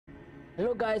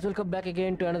Hello guys, welcome back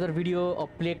again to another video of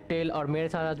plague tell. और मेरे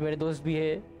साथ आज मेरे दोस्त भी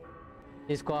है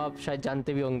जिसको आप शायद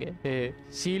जानते भी होंगे।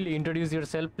 शील, इंट्रोड्यूस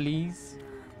योरसेल्फ प्लीज।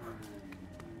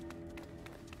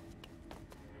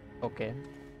 ओके,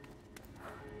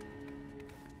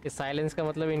 इस साइलेंस का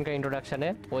मतलब इनका इंट्रोडक्शन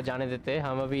है, वो जाने देते हैं।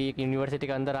 हम अभी एक यूनिवर्सिटी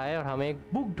के अंदर आए और हमें एक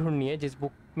बुक ढूंढनी है जिस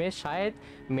बुक में शायद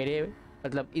मेरे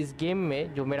मतलब इस गेम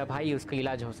में जो मेरा भाई है उसका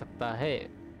इलाज हो सकता है।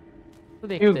 तो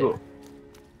देखते Hugo. हैं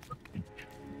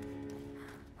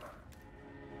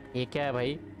ये क्या है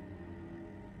भाई।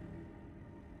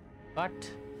 बट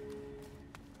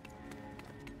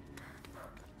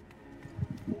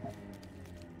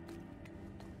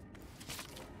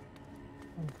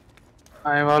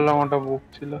আমি ভাবলাম ওটা বুক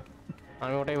ছিল।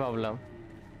 আমি ওটাই ভাবলাম।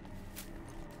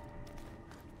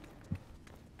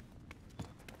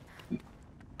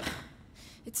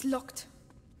 It's locked.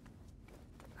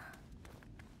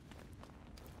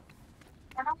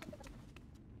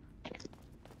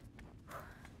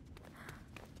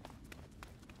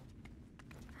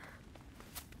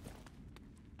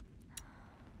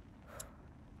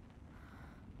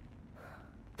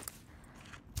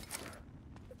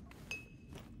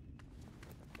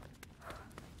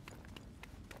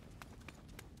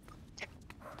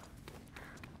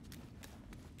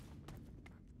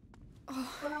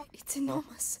 Oh, it's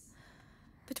enormous.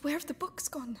 But where have the books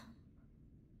gone?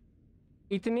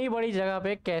 इतनी बड़ी जगह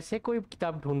पे कैसे कोई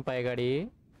किताब ढूंढ पाएगा रे।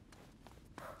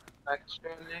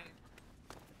 Actually,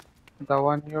 the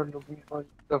one you're looking for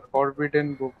is the forbidden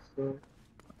book, so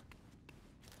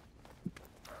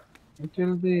it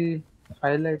will be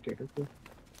highlighted. Okay.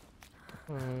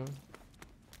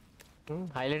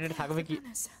 Highlighted থাকবে কি?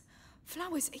 Bananas.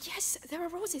 Flowers. Yes, there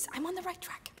are roses. I'm on the right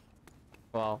track.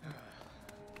 Wow,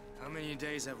 How many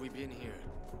days have we been here?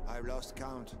 I've lost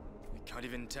count. We can't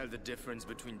even tell the difference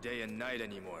between day and night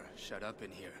anymore. Shut up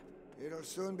in here. It'll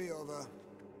soon be over.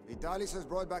 Vitalis has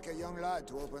brought back a young lad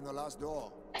to open the last door.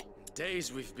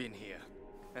 Days we've been here.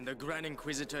 And the Grand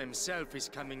Inquisitor himself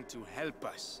is coming to help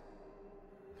us.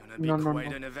 Gonna be No.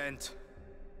 quite an event.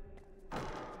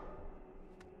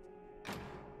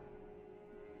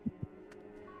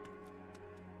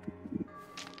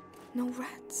 No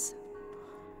rats.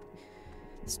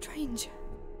 Strange.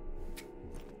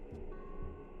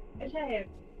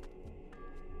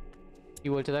 কি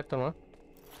বলছে দেখ তোমার।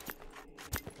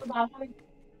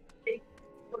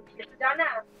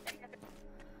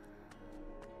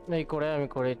 এই করে আমি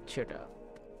করেছি এটা।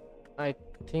 I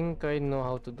think I know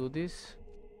how to do this.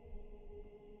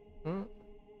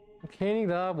 খেয়ে নি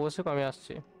দাদা, বসে আমি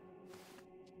আসছি।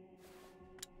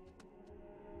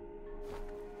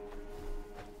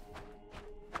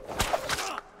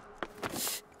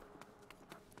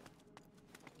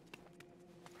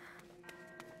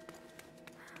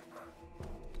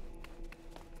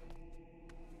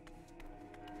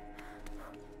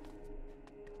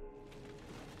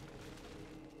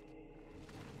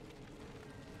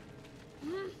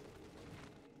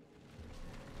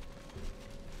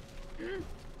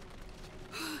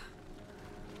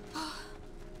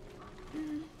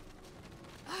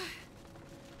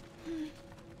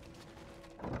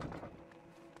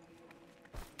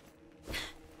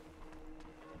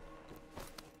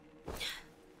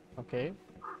 Okay.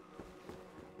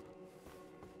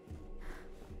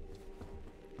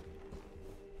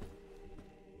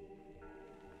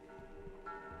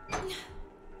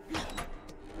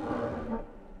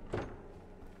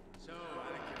 So,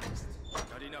 Alchemist,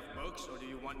 got enough books, or do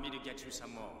you want me to get you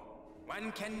some more? One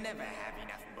can never have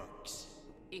enough books,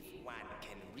 if one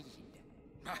can read.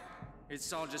 Ha! It's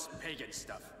all just pagan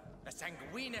stuff. The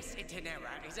Sanguinus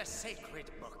Itinera is a sacred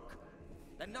book.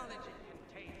 The knowledge it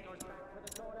contains goes back to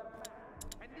the dawn of man,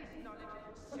 and this knowledge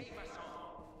will save us all.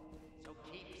 So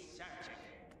keep searching,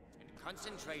 and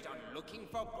concentrate on looking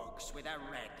for books with a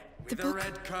red. The With a book.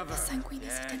 red cover. The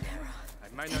Sanguinus Itinera. I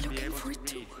might They're not be looking able for to it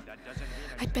too. read, but that doesn't mean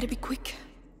I'd better be quick.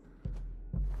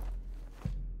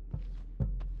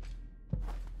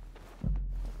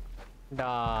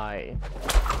 Die.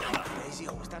 Crazy,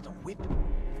 or was that a whip?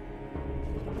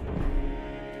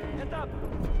 Get up.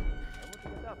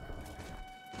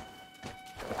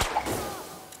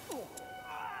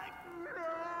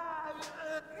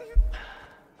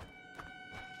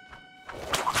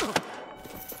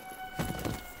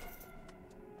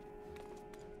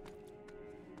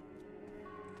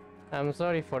 I'm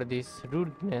sorry for this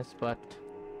rudeness, but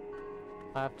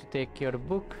I have to take your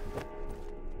book.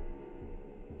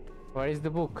 Where is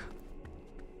the book?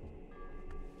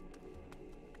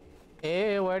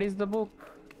 Hey, where is the book?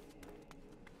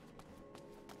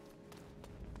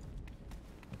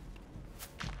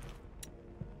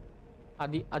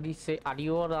 Adi say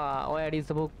Adiora, where is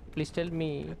the book? Please tell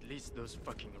me. At least those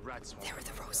fucking rats won't. There are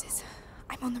the roses.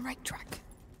 I'm on the right track.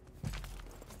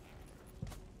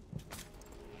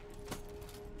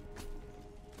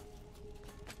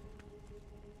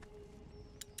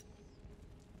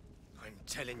 I'm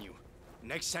telling you,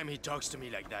 next time he talks to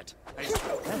me like that,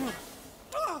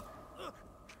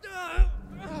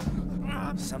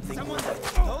 Something Someone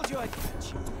told you I'd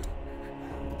catch you.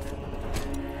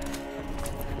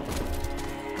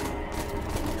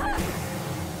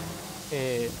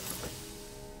 Hey.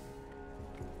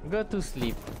 Go to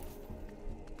sleep.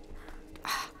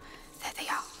 There they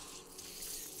are.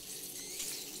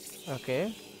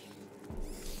 Okay.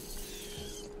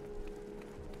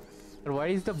 But where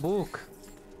is the book?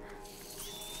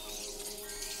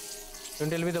 Don't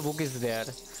tell me the book is there.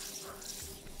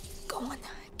 Go on,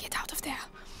 get out of there.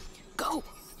 Go.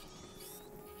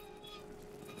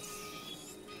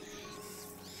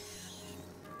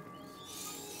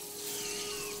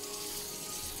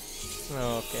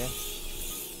 Okay.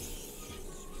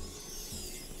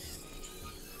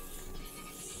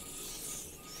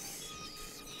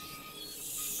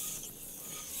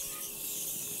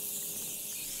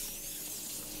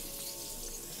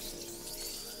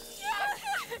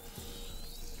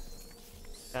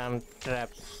 I'm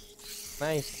trapped.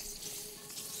 Nice.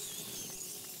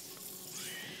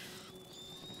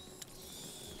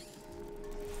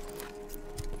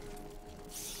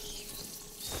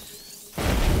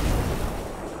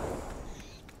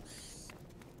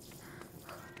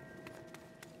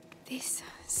 This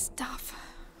stuff,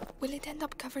 will it end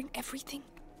up covering everything?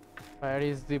 Where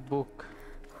is the book?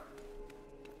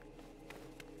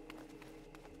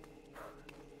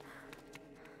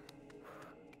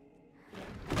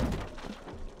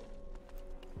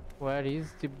 Where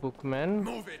is the book, man?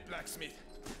 Move it, blacksmith.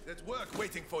 There's work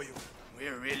waiting for you.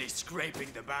 we're really scraping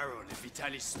the barrel if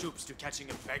Vitaly stoops to catching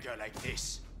a beggar like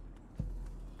this.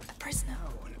 A prisoner. How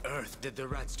on earth did the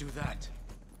rats do that?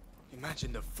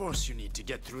 Imagine the force you need to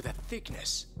get through that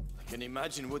thickness. I can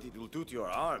imagine what it will do to your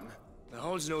arm. The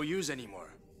hole's no use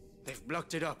anymore. They've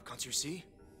blocked it up, can't you see?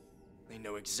 They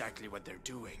know exactly what they're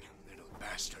doing, little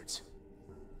bastards.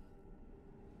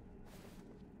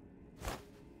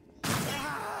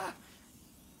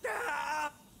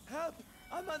 Help!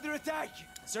 I'm under attack!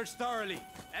 Search thoroughly,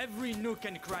 every nook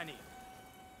and cranny.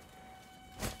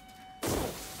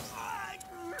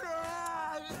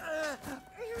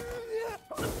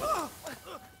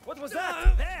 What was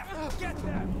that? There! Get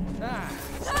there!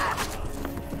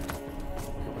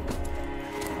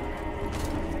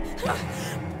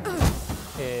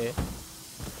 Hey.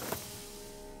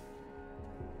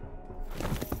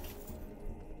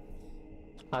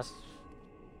 Us.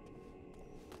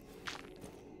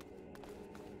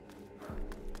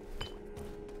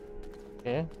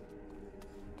 Okay.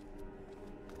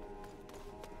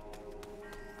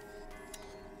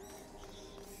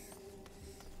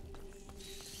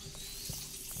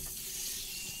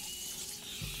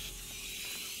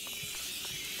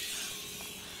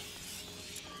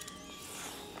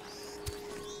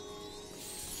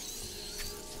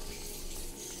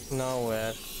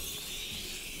 Nowhere.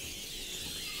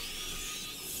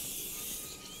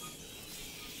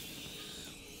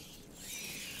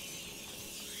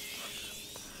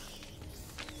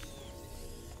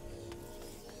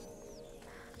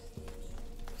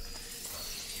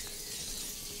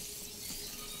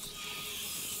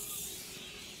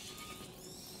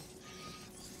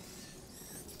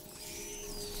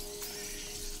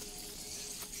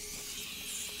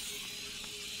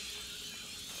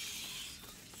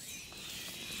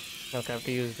 Okay, I have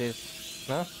to use this.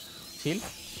 Huh? Shield?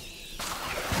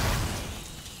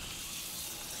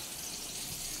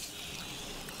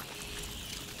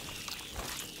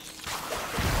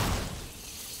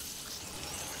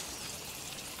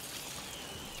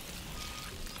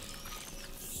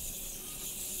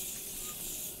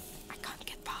 I can't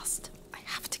get past. I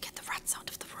have to get the rats out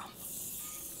of the room.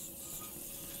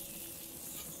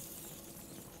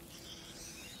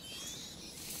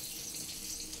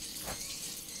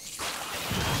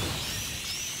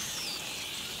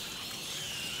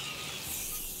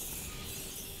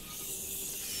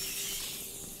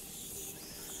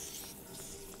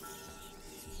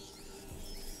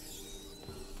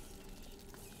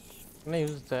 Can I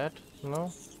use that?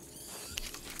 No?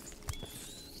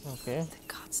 Okay. The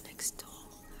guards next door.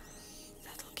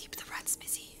 That'll keep the rats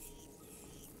busy.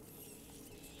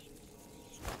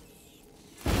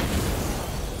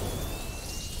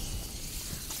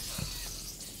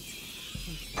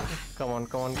 Come on,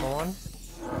 come on, come on.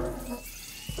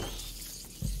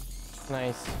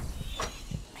 Nice.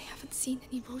 I haven't seen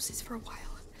any roses for a while.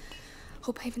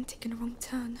 Hope I haven't taken a wrong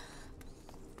turn.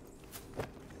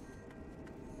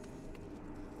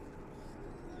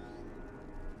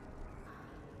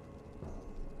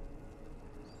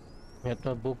 मैं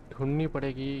तो book ढूंढनी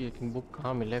पड़ेगी, लेकिन book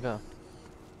कहाँ मिलेगा?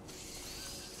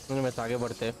 मैं तो आगे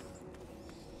बढ़ते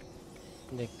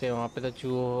देखते हैं। वहाँ पे तो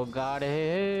चूहो गार्ड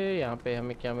है। यहाँ पे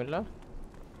हमें क्या मिला?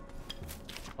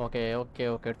 Okay okay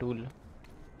okay, tool.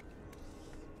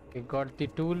 We got the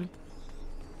tool.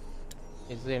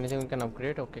 Is there anything we can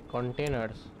upgrade? Okay,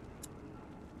 containers.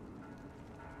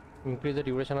 Increase the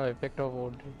duration of effect of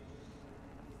wood.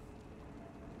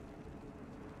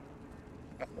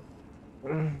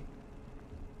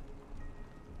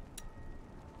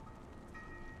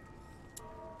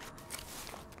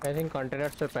 I think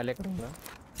containers से पहले करूँगा।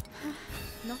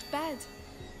 Not bad.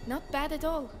 Not bad at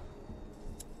all.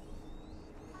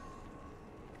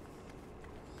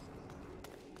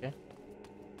 Okay.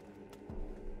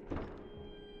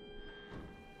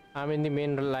 I'm in the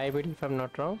main library if I'm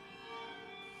not wrong.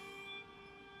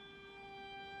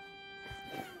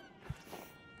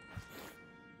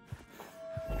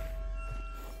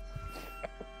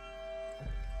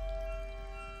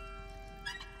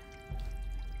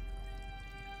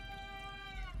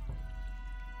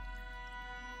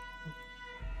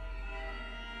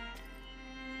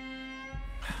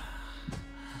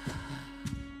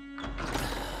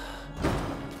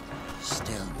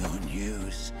 Still no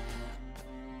news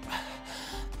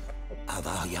of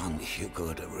our young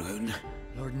Hugo de Rune.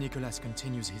 Lord Nicholas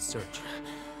continues his search.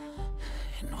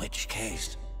 In which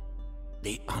case,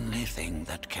 the only thing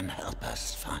that can help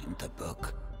us find the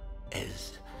book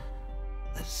is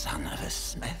the son of a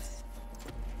smith.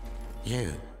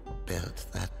 You built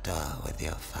that door with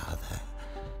your father.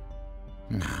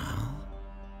 Now,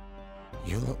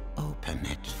 you'll open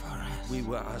it for us. We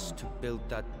were asked to build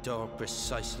that door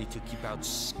precisely to keep out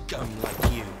scum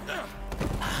like you.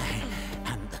 I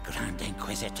am the Grand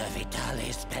Inquisitor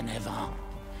Vitalis Benevent.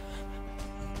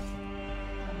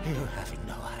 You have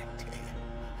no idea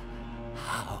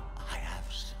how I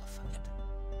have suffered.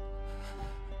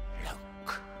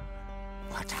 Look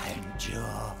what I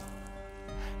endure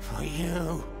for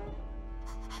you.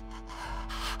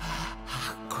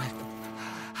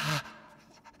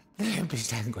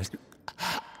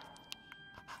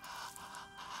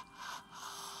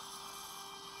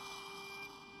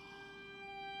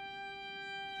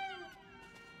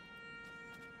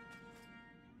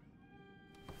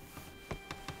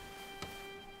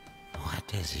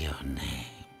 What is your name,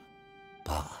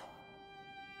 boy?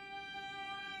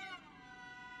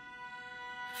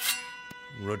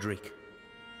 Roderick.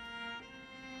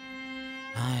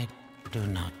 I do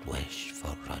not wish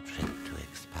for Roderick to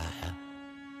expire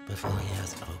before he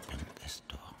has opened this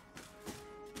door.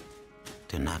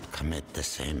 Do not commit the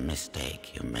same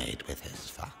mistake you made with his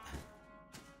father.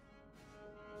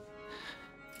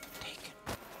 Take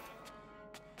it.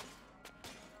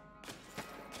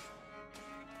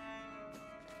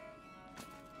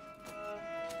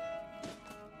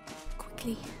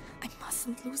 Quickly, I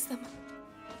mustn't lose them.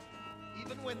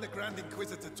 Even when the Grand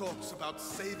Inquisitor talks about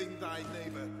saving thy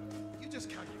neighbor, you just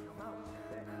can't keep your mouth.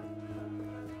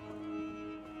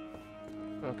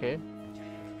 Okay.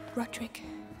 Roderick,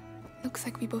 looks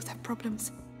like we both have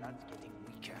problems. Blood's getting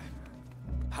weaker.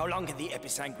 How long can the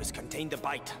episanguis contain the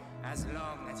bite? As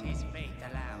long as his fate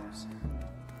allows.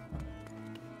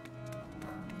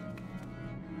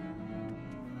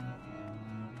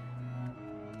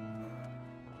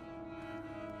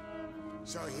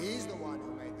 So he's the one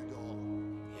who made the door.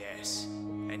 Yes,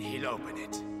 and he'll open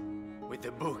it. With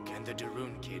the book and the de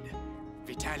Rune kid,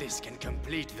 Vitalis can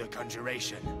complete the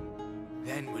conjuration.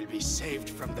 Then we'll be saved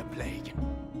from the plague.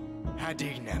 Ad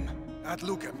ignem. At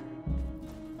Lucem.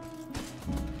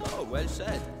 Oh, well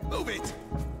said. Move it!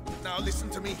 Now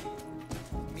listen to me.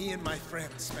 Me and my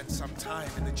friends spent some time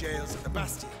in the jails of the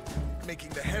Bastion, making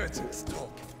the heretics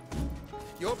talk.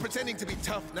 You're pretending to be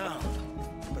tough now,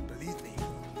 but believe me,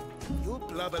 you'll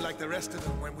blubber like the rest of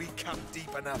them when we come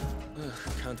deep enough.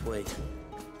 Can't wait.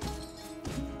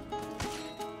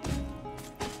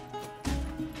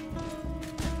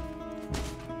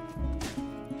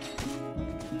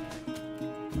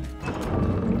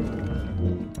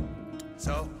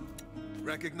 So,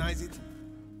 recognize it?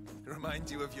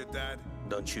 Remind you of your dad?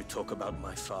 Don't you talk about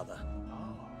my father.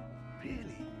 Oh,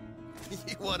 really?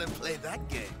 You want to play that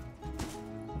game?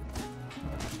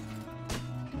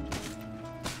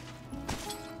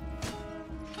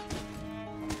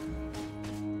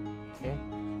 Okay.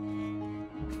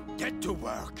 Get to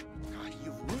work.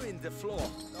 You've ruined the floor.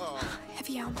 Oh,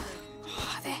 Heavy armor.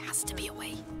 Oh, there has to be a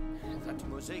way. That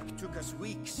mosaic took us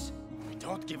weeks. We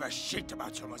don't give a shit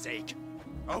about your mosaic.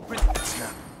 Open this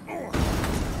now.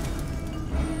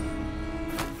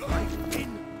 I've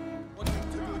been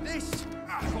wanting to do this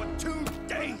for 2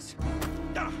 days.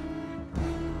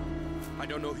 I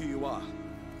don't know who you are,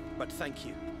 but thank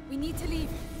you. We need to leave.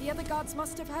 The other guards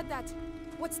must have heard that.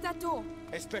 What's that door?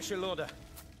 A special order.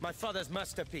 My father's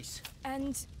masterpiece.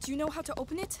 And do you know how to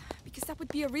open it? Because that would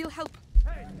be a real help.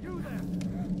 Hey, you there!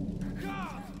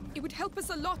 Guard! It would help us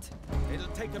a lot. It'll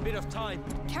take a bit of time.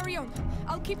 Carry on.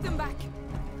 I'll keep them back.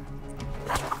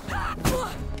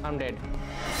 I'm dead.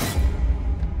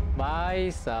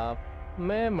 भाई साहब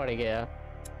मैं मर गया.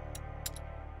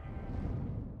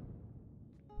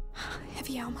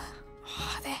 Heavy armor.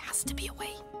 Oh, there has to be a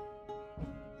way.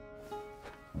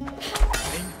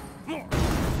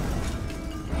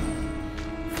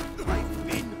 I've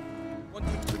been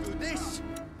wanting to do this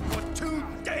for 2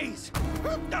 days.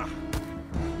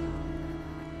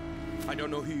 I don't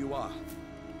know who you are,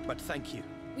 but thank you.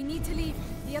 We need to leave.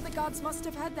 The other guards must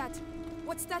have heard that.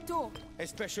 What's that door? A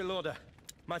special order.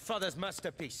 My father's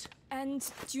masterpiece. And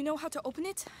do you know how to open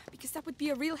it? Because that would be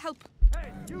a real help.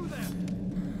 Hey, you there!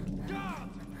 Guard!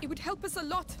 It would help us a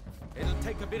lot. It'll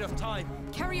take a bit of time.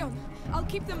 Carry on. I'll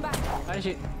keep them back. अरे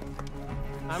shit.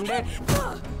 I'm dead.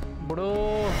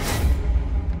 Bro.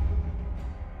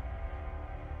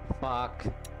 Fuck.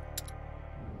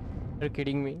 You're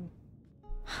kidding me.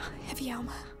 Heavy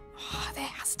armor. Oh,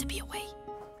 there has to be a way.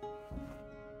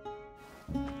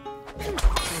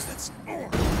 Close that door.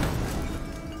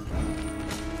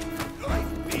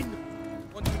 I've been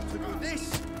wanting to do this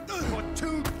for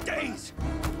 2 days.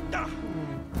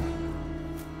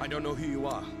 I don't know who you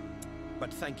are,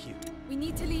 but thank you. We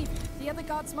need to leave. The other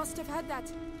guards must have heard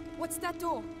that. What's that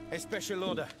door? A special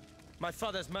order. My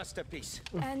father's masterpiece.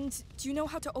 And do you know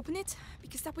how to open it?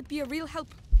 Because that would be a real help.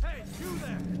 Hey, you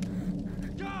there!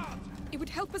 Guard! It would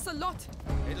help us a lot.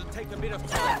 It'll take a bit of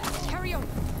time. Carry on.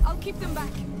 I'll keep them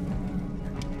back.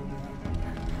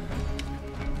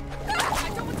 I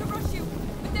don't want to rush you,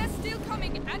 but they're still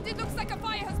coming, and it looks like a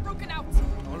fire has broken out.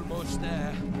 Almost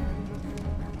there.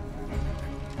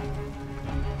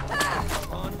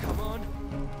 Come on, come on.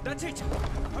 That's it.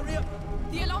 Hurry up.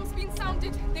 The alarm's been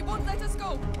sounded. They won't let us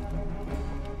go.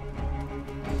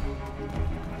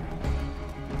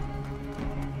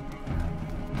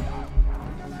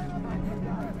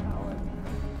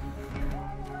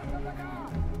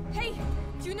 Hey,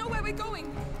 do you know where we're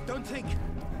going? Don't think.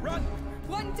 Run.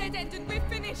 One dead end and we're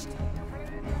finished.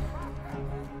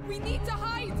 We need to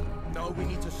hide. No, we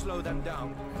need to slow them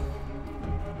down.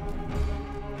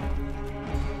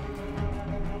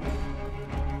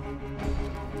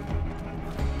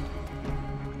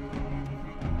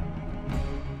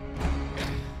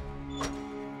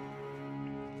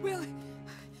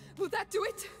 Will that do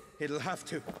it? It'll have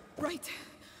to. Right.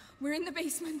 We're in the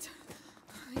basement.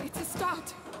 It's a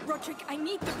start. Roderick, I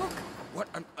need the book. What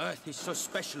on earth is so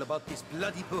special about this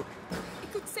bloody book?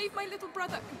 It could save my little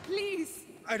brother. Please.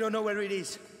 I don't know where it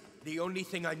is. The only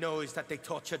thing I know is that they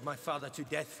tortured my father to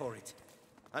death for it.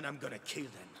 And I'm gonna kill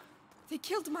them. They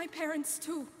killed my parents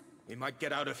too. We might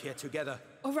get out of here together.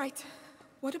 All right.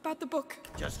 What about the book?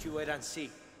 Just you wait and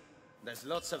see. There's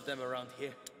lots of them around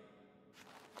here.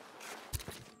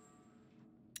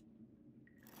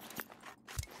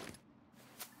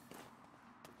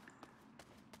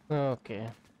 Okay.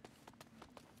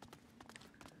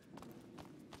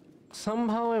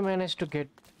 Somehow I managed to get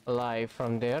alive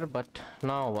from there, but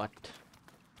now what?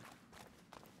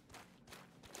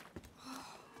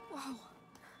 Wow.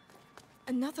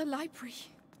 Another library.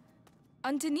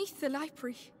 Underneath the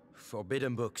library.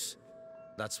 Forbidden books.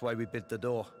 That's why we built the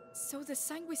door. So the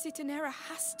Sanguisitanera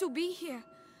has to be here.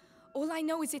 All I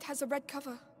know is it has a red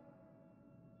cover.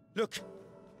 Look!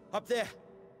 Up there!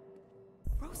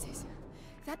 Roses.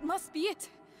 That must be it.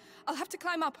 I'll have to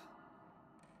climb up.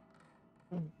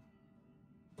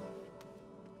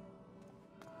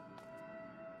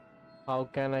 How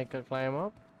can I climb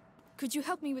up? Could you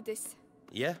help me with this?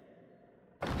 Yeah?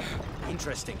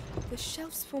 Interesting. The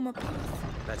shelves form a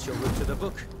path. That's your route to the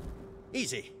book.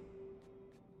 Easy.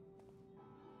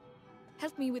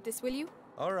 Help me with this, will you?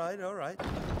 All right, all right.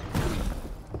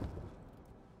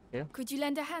 Yeah. Could you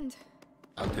lend a hand?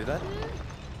 I'll do that.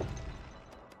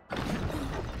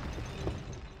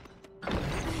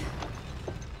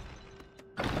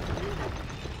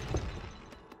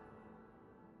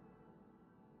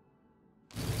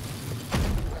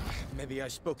 Maybe I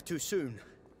spoke too soon.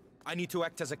 I need to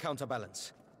act as a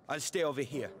counterbalance. I'll stay over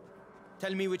here.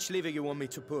 Tell me which lever you want me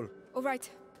to pull. All right.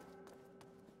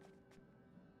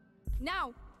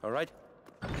 Now! All right?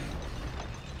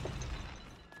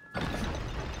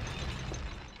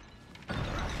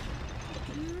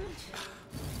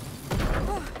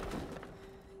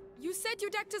 You said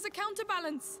you'd act as a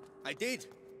counterbalance. I did.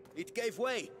 It gave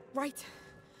way. Right.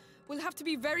 We'll have to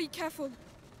be very careful.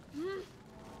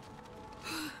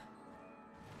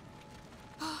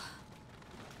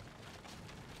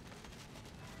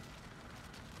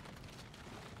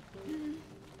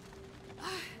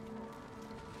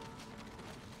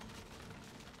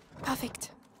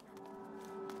 Perfect.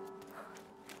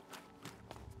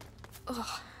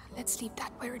 Oh, let's leave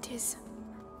that where it is.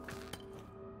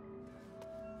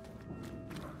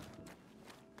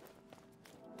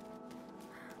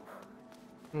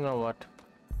 Now what?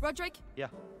 Roderick? Yeah.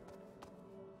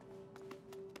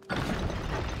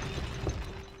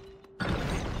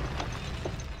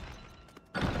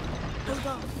 Hold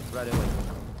on. Right away.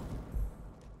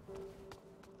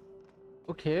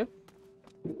 Okay.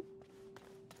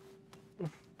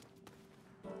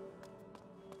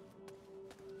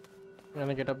 I'm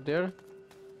gonna get up there.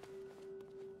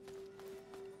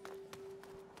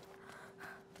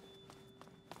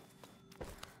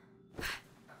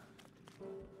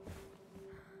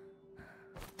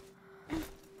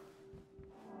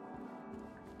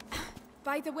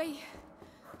 By the way,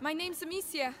 my name's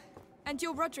Amicia, and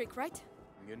you're Roderick, right?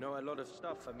 You know a lot of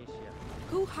stuff, Amicia.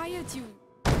 Who hired you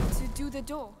to do the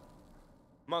door?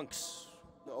 Monks,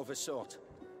 of a sort.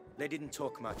 They didn't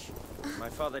talk much. My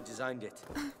father designed it.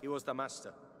 He was the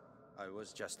master. I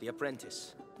was just the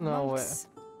apprentice. No way. Monks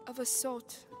of a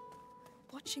sort.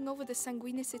 Watching over the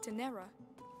Sanguinis Itinera.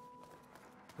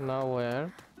 Now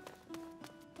where?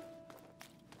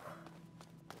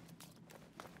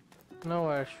 Now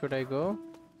where should I go?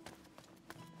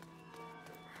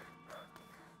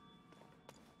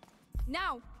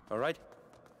 Now! All right?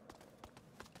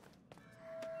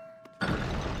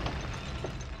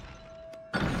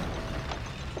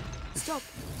 Stop!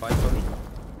 Fine for me.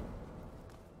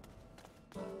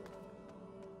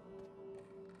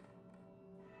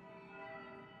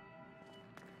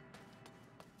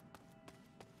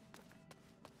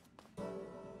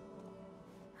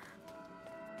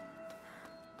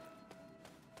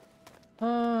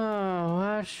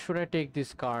 Where should I take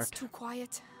this cart? It's too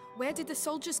quiet. Where did the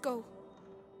soldiers go?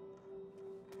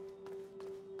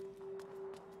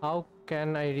 How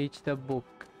can I reach the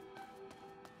book?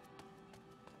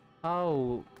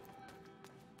 How?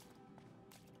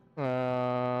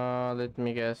 Let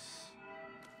me guess.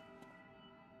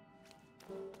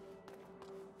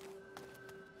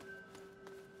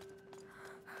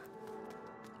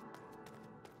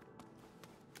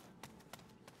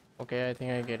 Okay, I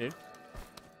think I get it.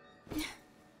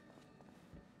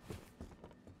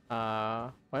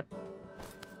 What?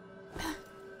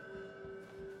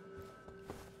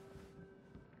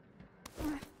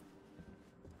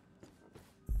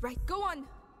 Right, go on!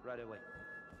 Right away.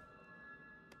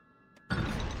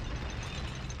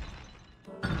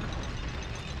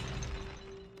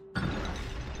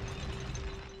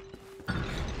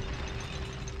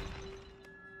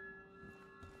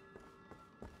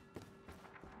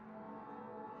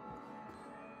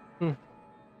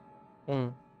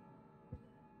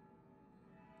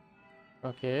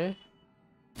 Okay.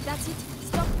 That's it.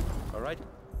 Stop! All right?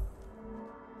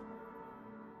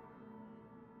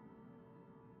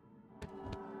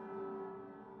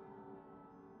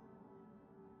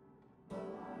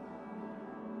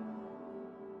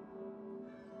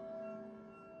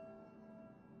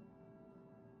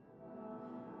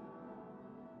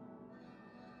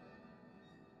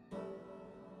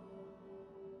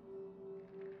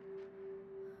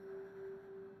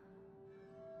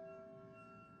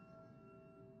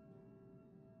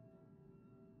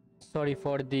 Sorry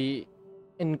for the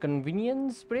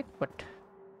inconvenience break, but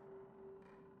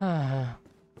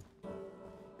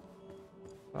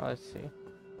let's see.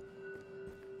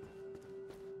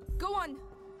 Go on!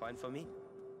 Fine for me.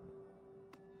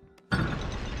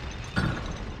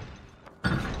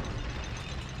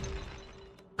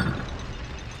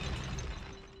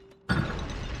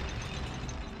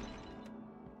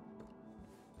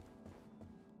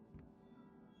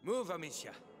 Move,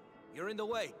 Amicia. You're in the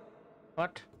way.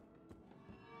 What?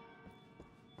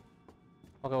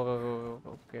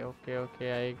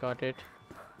 Okay, I got it.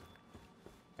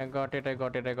 I got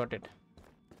it.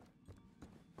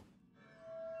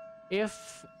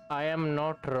 If I am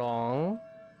not wrong,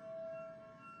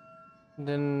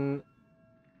 then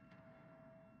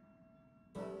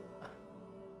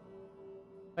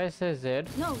I say Z.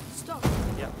 No, stop!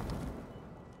 Yeah.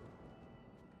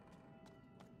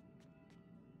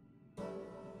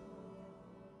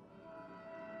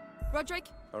 Roderick?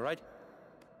 All right?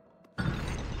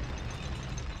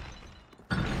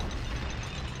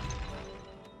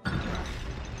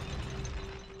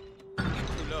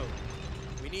 Too low.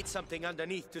 need something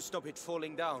underneath to stop it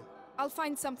falling down. I'll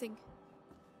find something.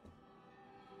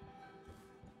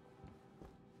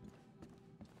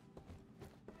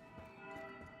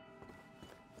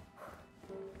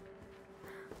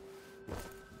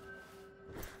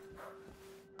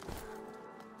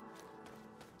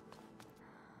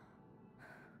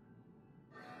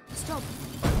 Stop.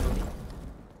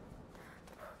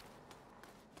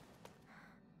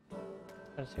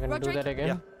 One second, do Roderick? that again.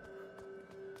 Yeah.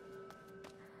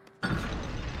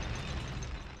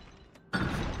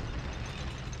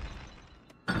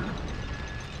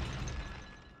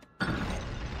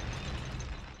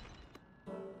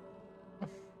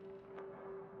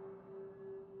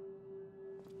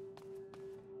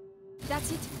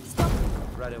 That's it. Stop.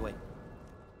 Right away.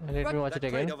 Let me watch That it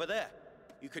crate again. over there.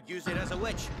 You could use it as a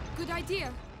wedge. Good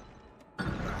idea.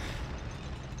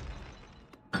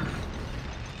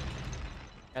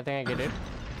 I think I get it.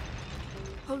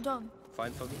 Hold on.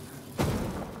 Fine for me.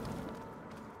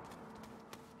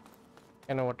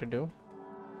 I know what to do.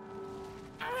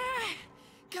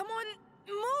 Come on,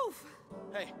 move.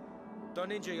 Hey,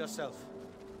 don't injure yourself.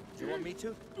 Do you want me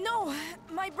to? No,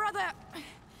 my brother.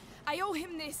 I owe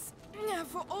him this.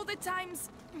 For all the times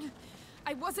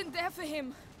I wasn't there for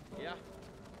him. Yeah?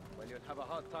 Well, you'd have a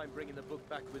hard time bringing the book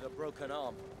back with a broken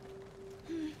arm.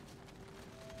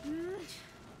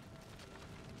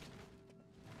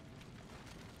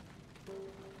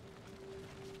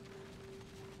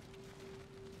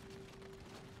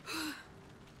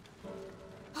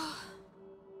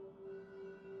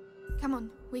 Come on,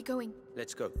 we're going.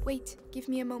 Let's go. Wait, give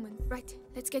me a moment. Right,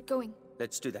 let's get going.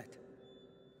 Let's do that.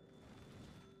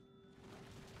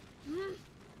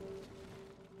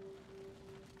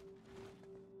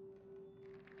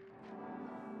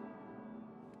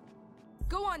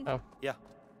 Go on. Oh, Yeah.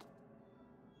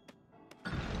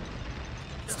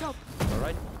 Stop. All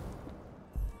right.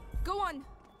 Go on.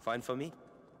 Fine for me.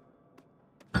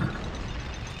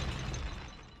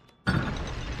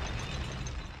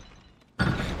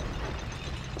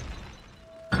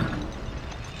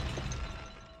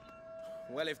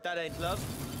 Well, if that ain't love,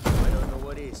 I don't know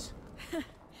what is.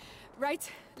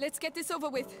 Right, let's get this over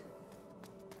with.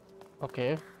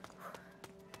 okay.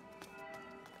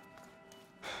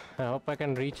 I hope I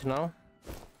can reach now.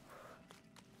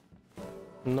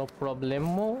 No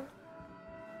problemo.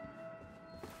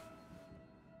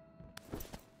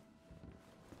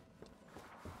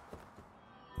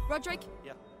 Roderick,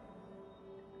 Yeah.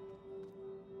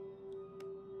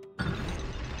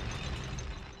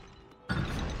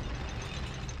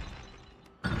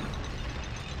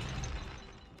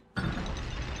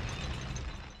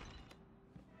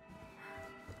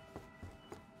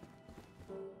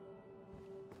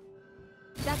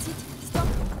 that's it. Stop.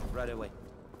 Right away.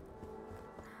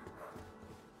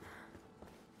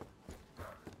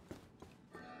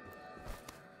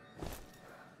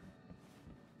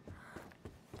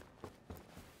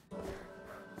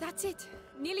 That's it.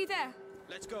 Nearly there.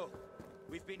 Let's go.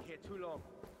 We've been here too long.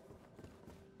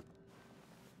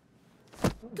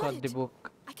 Got it. the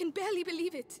book. I can barely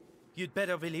believe it. You'd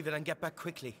better believe it and get back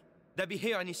quickly. They'll be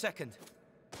here any second.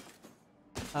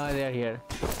 Ah, they are here.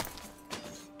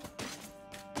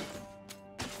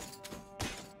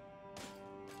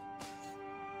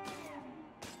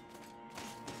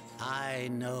 I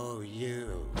know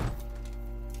you,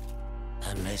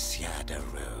 Amicia de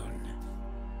Rune.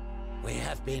 We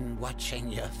have been watching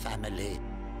your family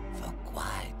for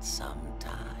quite some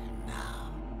time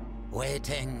now,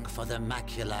 waiting for the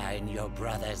macula in your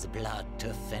brother's blood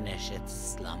to finish its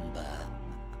slumber.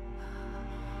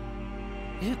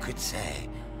 You could say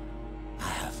I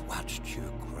have watched you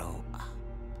grow up.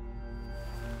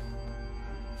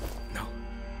 No.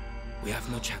 We have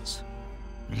no chance.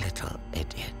 Little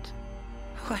idiot.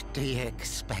 What do you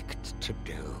expect to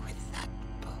do with that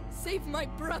book? Save my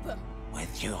brother.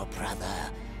 With your brother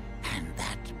and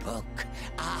that book,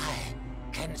 I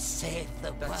can save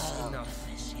the That's world, enough.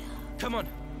 Amicia. Come on.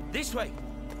 This way.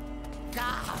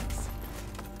 Guards!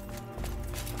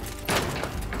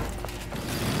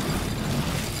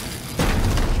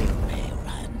 You may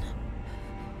run,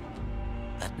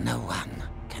 but no one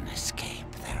can escape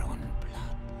their own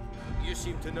blood. You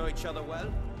seem to know each other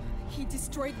well. He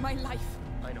destroyed my life.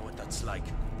 I know what that's like.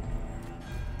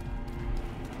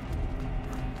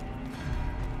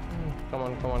 Come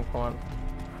on, come on, come on.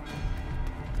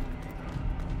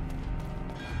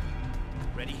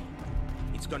 Ready?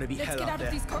 It's gonna be Let's hell get out out there.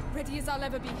 of this ready as I'll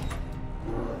ever be.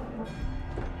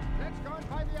 Let's go and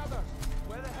find the others.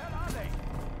 Where the hell are they?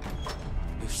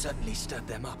 We've certainly stirred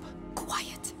them up.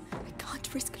 Quiet. I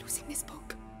can't risk losing this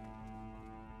book.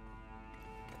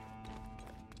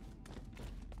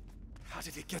 How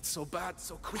did it get so bad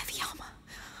so quickly? Heavy armor.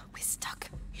 We're stuck.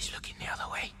 He's looking the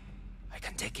other way. I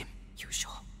can take him. You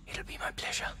sure? It'll be my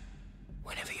pleasure.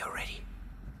 Whenever you're ready.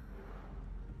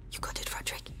 You got it,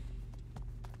 Frederick.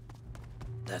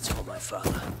 That's for my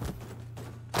father.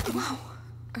 Wow.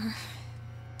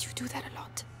 Do you do that a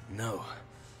lot? No,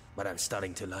 but I'm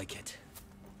starting to like it.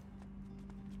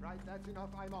 Right, that's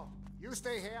enough, Imo. You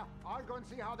stay here. I'll go and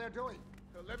see how they're doing.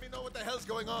 Let me know what the hell's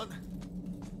going on.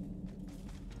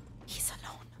 He's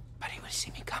alone. But he will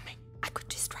see me coming. I could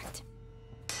distract him.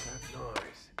 That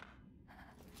noise.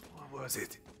 What was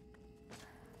it?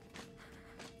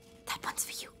 That one's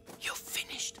for you. You're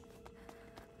finished.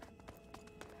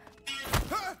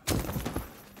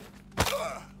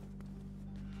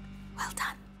 Well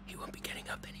done. He won't be getting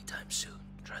up anytime soon.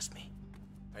 Trust me.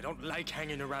 I don't like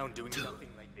hanging around doing nothing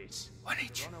like this. One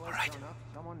each, all right?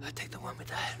 I'll take the one with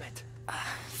the helmet.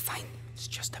 Fine. It's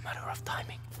just a matter of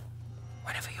timing.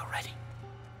 Whenever you're ready.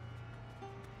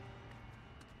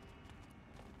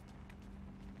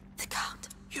 The card.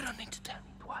 You don't need to tell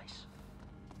me twice.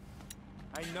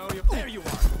 I know you. There you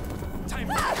are. Time.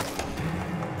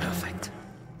 Perfect.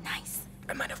 Nice.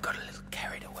 I might have got a little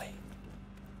carried away.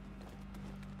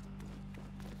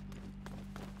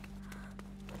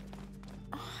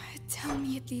 Tell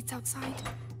me it leads outside.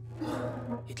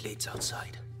 It leads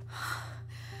outside.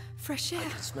 Fresh air. I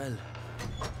can smell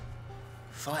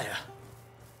fire.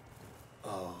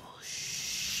 Oh,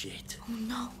 shit. Oh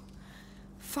no.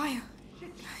 Fire.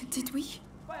 Did we?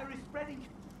 Fire is spreading.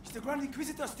 Is the Grand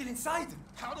Inquisitor still inside?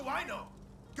 How do I know?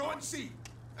 Go and see.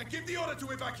 And give the order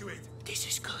to evacuate. This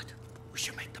is good. We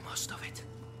should make the most of it.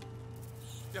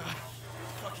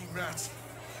 Fucking rats.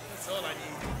 That's all I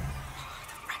need.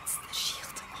 The rats, the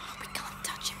shield. We can't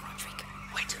touch him, Roderick.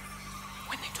 Wait.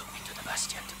 When they took me to the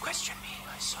Bastion to question me,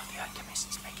 I saw the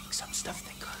alchemists making some stuff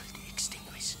they called the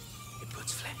extinguish. It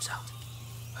puts flames out.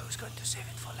 I was going to save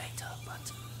it for later,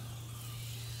 but...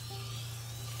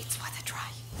 It's worth a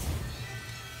try.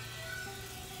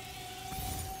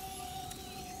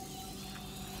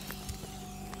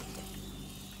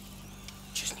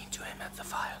 Just need to aim at the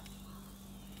fire.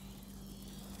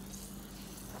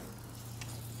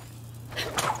 It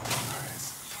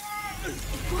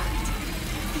worked.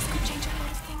 This could change a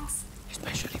lot of things.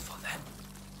 Especially for them.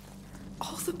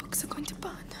 All the books are going to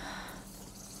burn.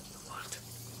 What?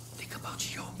 Think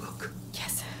about your book.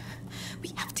 Yes. We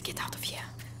have to get out of here.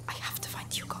 I have to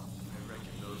find Hugo. I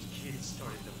reckon those kids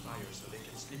started the fire so they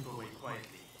can slip away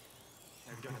quietly.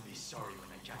 I'm gonna be sorry when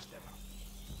I catch them.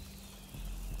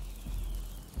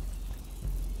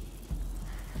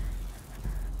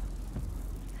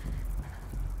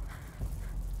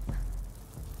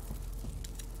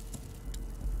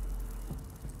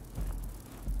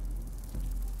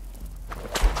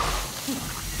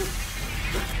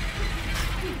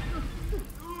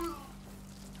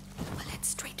 We'll head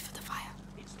straight for the fire.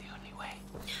 It's the only way.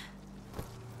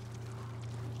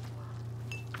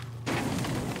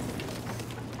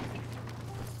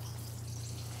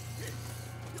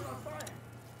 You're on fire!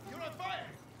 You're on fire!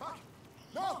 Fuck!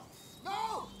 No!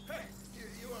 No! Hey,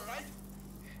 you all right?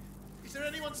 Is there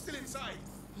anyone still inside?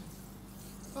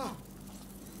 Oh.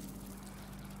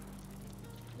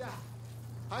 Yeah.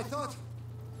 I thought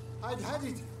I'd had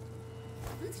it.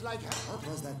 It's like... What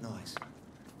was that noise?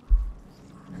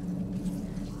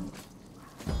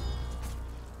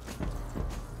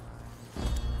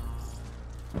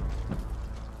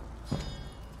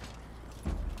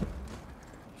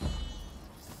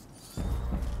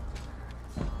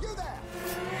 You there!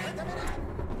 Wait a minute!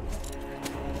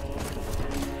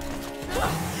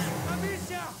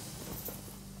 Amicia!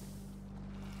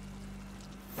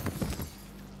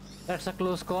 That's a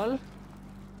close call.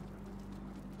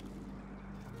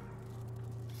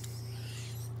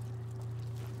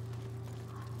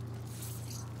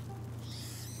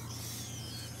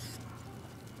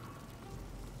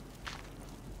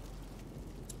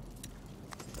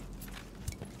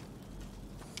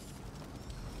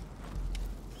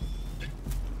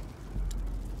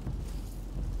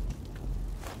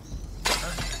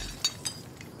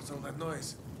 What's all that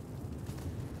noise?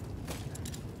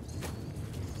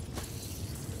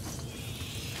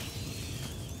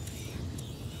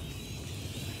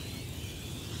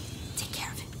 Take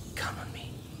care of him. Count on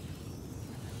me.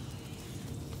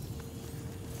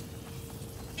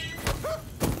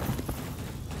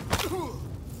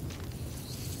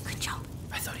 Good job.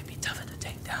 I thought he'd be tougher to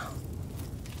take down.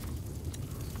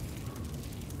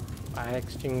 Fire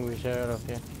extinguisher,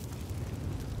 okay.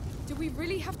 Do we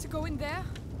really have to go in there?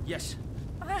 Yes.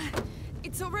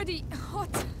 It's already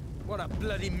hot. What a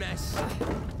bloody mess.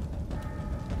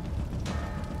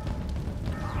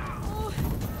 Oh,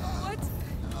 what?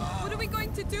 we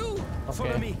going to do? Okay,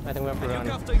 Follow me. I think we have to Look run.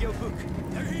 after your book.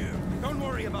 They're here. Don't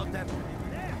worry about them.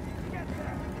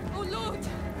 Oh Lord!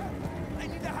 I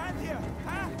need a hand here,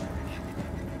 huh?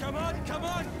 Come on, come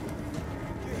on!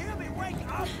 You hear me? Wake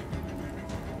up!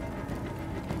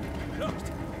 Look,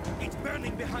 it's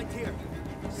burning behind here.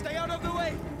 Stay out of the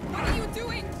way! What are you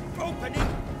doing? Opening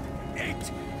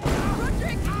it!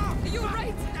 Roderick! Are you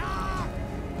alright?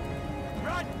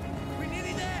 Run! We're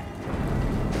nearly there!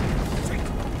 Quick!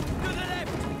 To the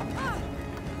left!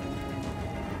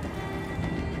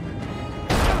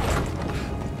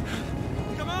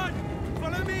 Come on!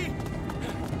 Follow me!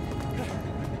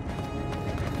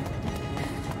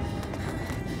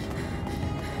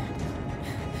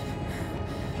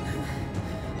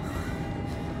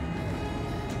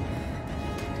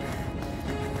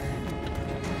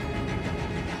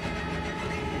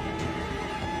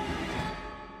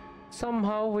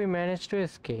 Somehow we managed to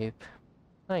escape.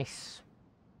 Nice.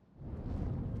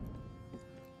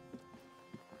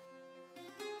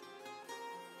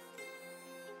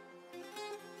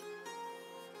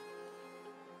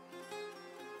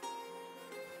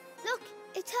 Look,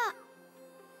 it's her.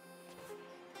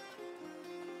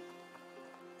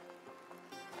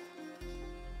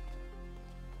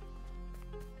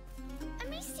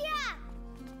 Amicia!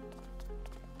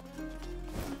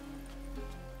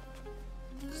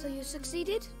 So you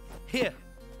succeeded? Here!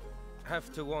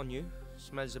 Have to warn you,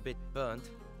 smells a bit burnt.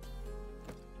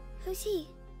 Who's he?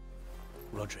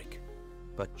 Roderick.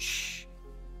 But shh.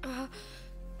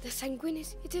 The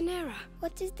Sanguinis Itinera.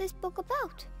 What is this book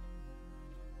about?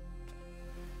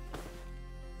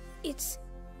 It's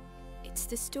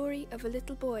the story of a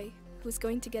little boy who's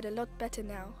going to get a lot better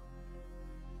now.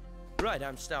 Right,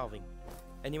 I'm starving.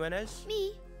 Anyone else?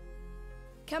 Me?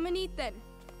 Come and eat then.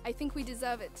 I think we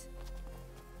deserve it.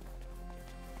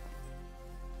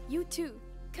 You too.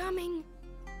 Coming.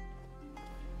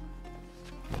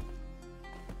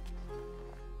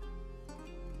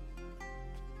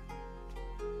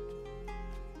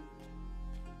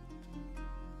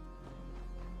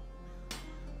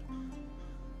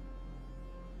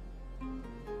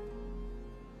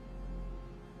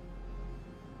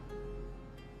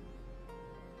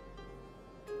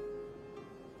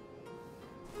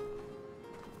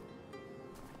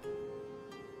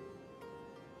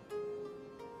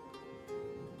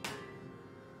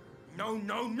 No,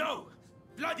 no, no!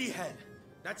 Bloody hell!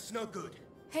 That's no good.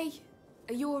 Hey,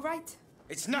 are you alright?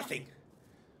 It's nothing!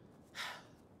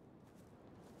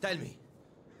 Tell me,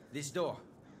 this door,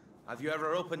 have you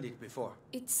ever opened it before?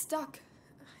 It's stuck.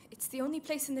 It's the only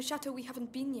place in the chateau we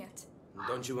haven't been yet.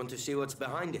 Don't you want to see what's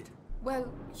behind it? Well,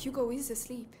 Hugo is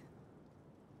asleep.